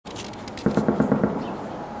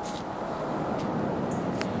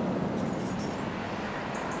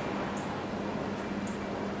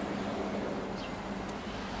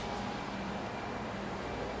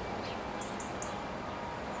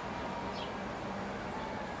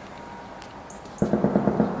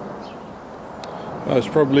It's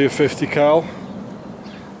probably a 50 cal.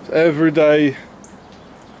 Every day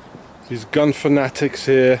these gun fanatics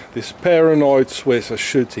here, these paranoid Swiss, are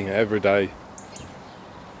shooting every day.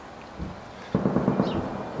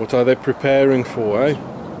 What are they preparing for, eh?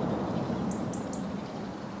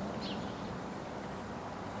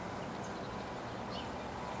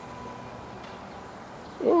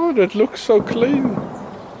 Oh, that looks so clean.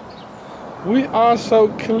 We are so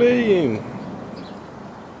clean.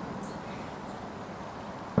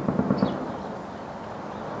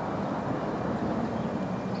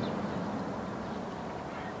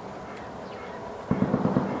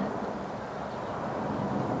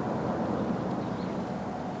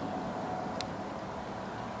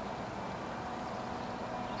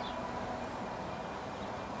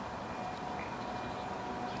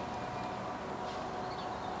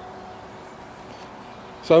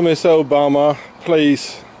 So Mr. Obama,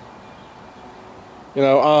 please, you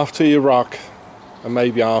know, after Iraq and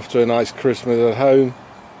maybe after a nice Christmas at home,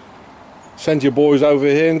 send your boys over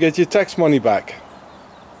here and get your tax money back.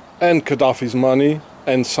 And Gaddafi's money,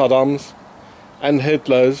 and Saddam's, and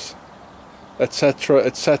Hitler's, etc,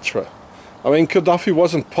 etc. I mean, Gaddafi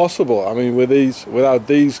wasn't possible. I mean, without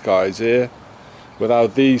these guys here,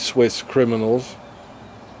 without these Swiss criminals,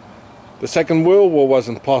 the Second World War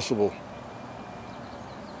wasn't possible.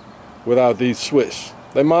 Without these Swiss.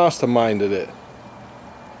 They masterminded it.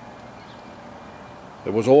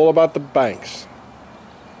 It was all about the banks.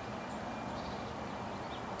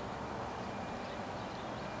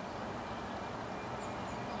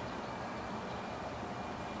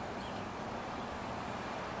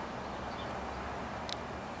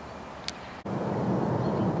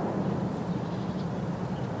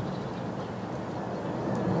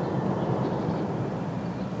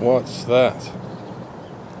 What's that?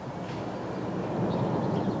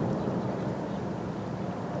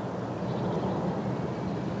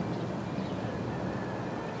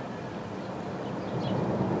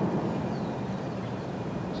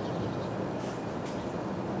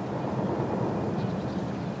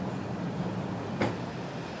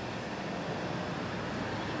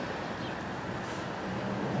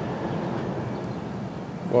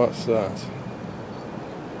 What's that?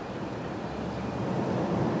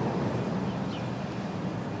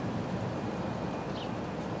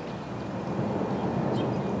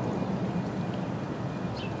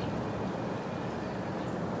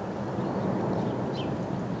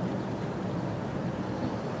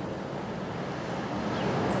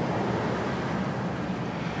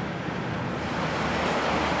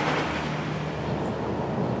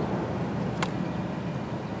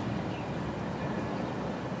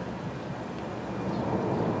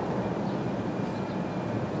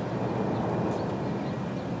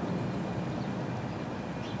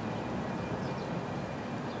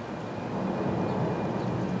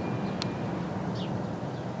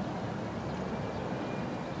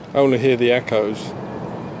 I only hear the echoes.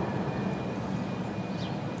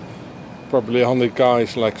 Probably 100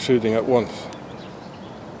 guys like shooting at once.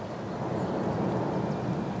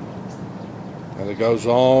 And it goes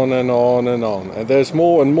on and on and on. And there's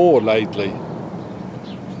more and more lately.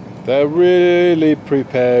 They're really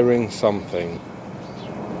preparing something.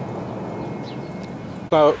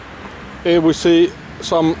 Now, here we see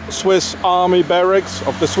some Swiss army barracks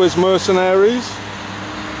of the Swiss mercenaries.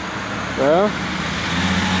 Yeah.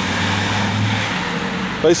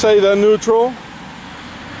 They say they're neutral.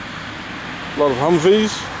 A lot of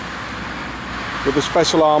Humvees with the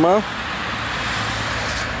special armor.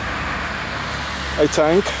 A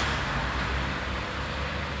tank.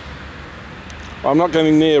 I'm not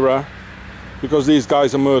getting nearer because these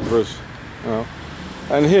guys are murderers. You know.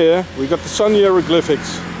 And here we got the sun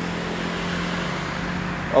hieroglyphics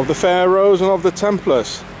of the Pharaohs and of the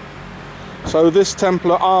Templars. So this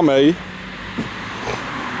Templar army,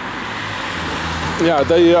 yeah,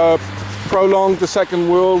 they prolonged the Second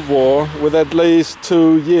World War with at least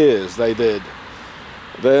 2 years, they did.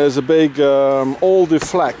 There's a big, all the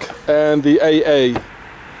flak and the AA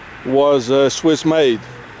was Swiss made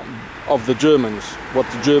of the Germans, what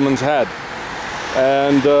the Germans had.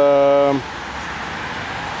 And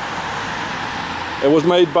it was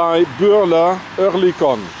made by Burler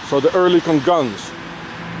Oerlikon, so the Oerlikon guns.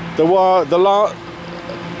 There were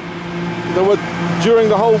during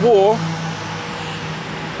the whole war.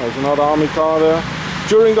 There's another army car there.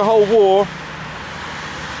 During the whole war,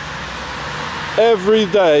 every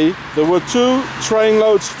day there were 2 train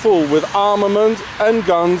loads full with armament and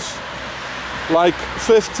guns, like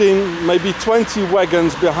 15, maybe 20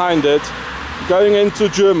 wagons behind it, going into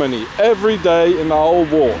Germany every day in the whole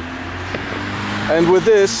war. And with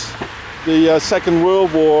this, the Second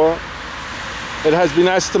World War it has been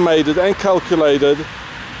estimated and calculated,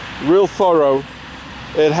 real thorough,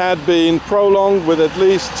 it had been prolonged with at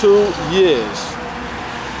least 2 years.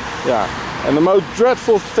 Yeah, and the most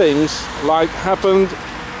dreadful things like happened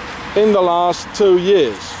in the last 2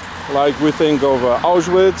 years. Like we think of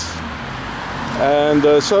Auschwitz. And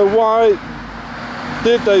so why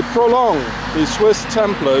did they prolong, the Swiss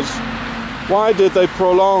Templars, why did they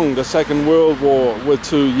prolong the Second World War with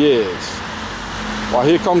 2 years? Well,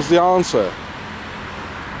 here comes the answer.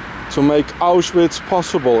 To make Auschwitz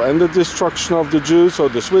possible and the destruction of the Jews, so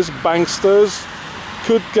the Swiss banksters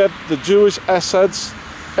could get the Jewish assets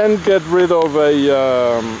and get rid of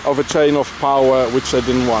a chain of power which they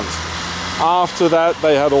didn't want. After that,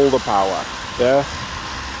 they had all the power. Yeah.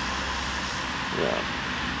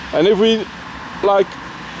 Yeah. And if we, like,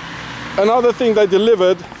 another thing they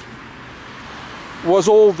delivered was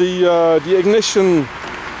all the ignition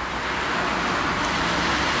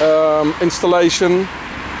installation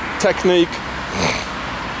technique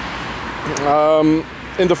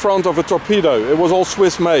in the front of a torpedo. It was all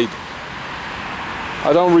Swiss made.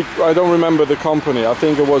 I don't remember the company. I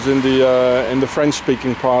think it was in the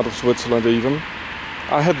French-speaking part of Switzerland even.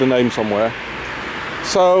 I had the name somewhere.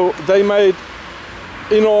 So they made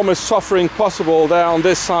enormous suffering possible there on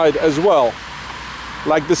this side as well.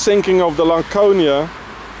 Like the sinking of the Laconia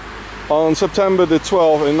on September the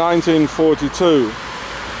 12th in 1942.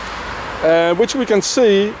 Which we can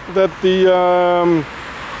see that the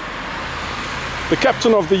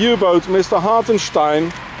captain of the U-boat, Mr.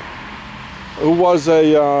 Hartenstein, who was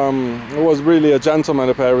really a gentleman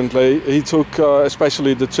apparently. He took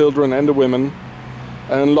especially the children and the women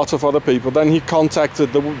and lots of other people. Then he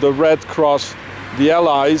contacted the Red Cross, the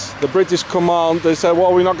Allies, the British command. They said,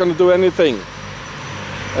 well, we're not going to do anything.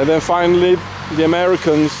 And then finally the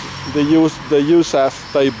Americans, the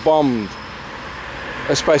USAF, they bombed,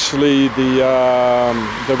 especially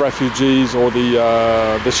the refugees or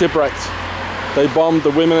the shipwrecked. They bombed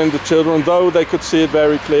the women and the children, though they could see it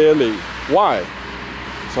very clearly. Why?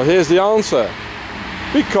 So here's the answer.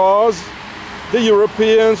 Because the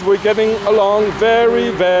Europeans were getting along very,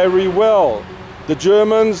 very well. The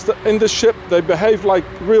Germans in the ship, they behaved like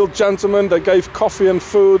real gentlemen. They gave coffee and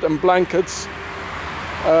food and blankets,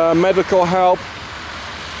 medical help.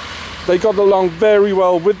 They got along very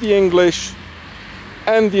well with the English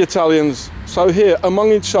and the Italians. So here,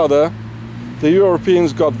 among each other, the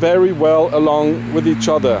Europeans got very well along with each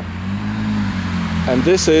other. And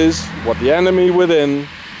this is what the enemy within,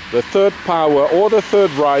 the third power or the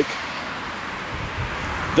Third Reich,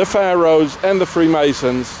 the Pharaohs and the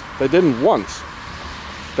Freemasons, they didn't want.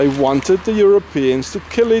 They wanted the Europeans to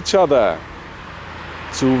kill each other,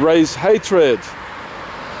 to raise hatred.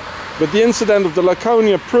 But the incident of the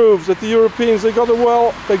Laconia proves that the Europeans, they got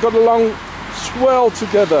along swell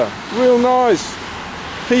together, real nice,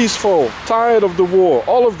 peaceful, tired of the war,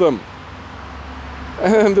 all of them.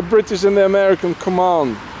 And the British and the American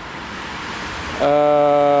command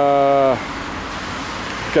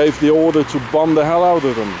gave the order to bomb the hell out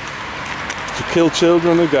of them, to kill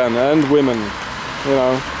children again and women. You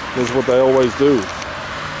know, this is what they always do.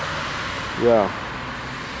 Yeah.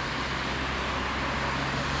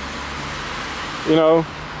 You know,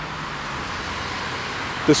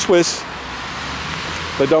 the Swiss,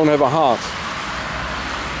 they don't have a heart.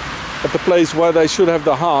 At the place where they should have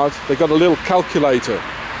the heart, they got a little calculator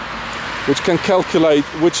which can calculate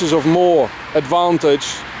which is of more advantage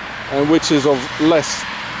and which is of less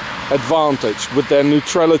advantage with their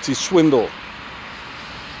neutrality swindle.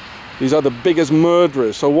 These are the biggest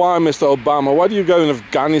murderers. So why, Mr. Obama, why do you go in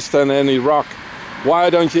Afghanistan and Iraq? Why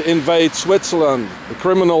don't you invade Switzerland, the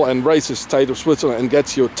criminal and racist state of Switzerland, and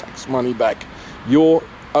get your tax money back? Your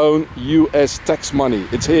own US tax money.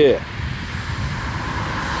 It's here.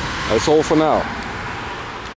 That's all for now.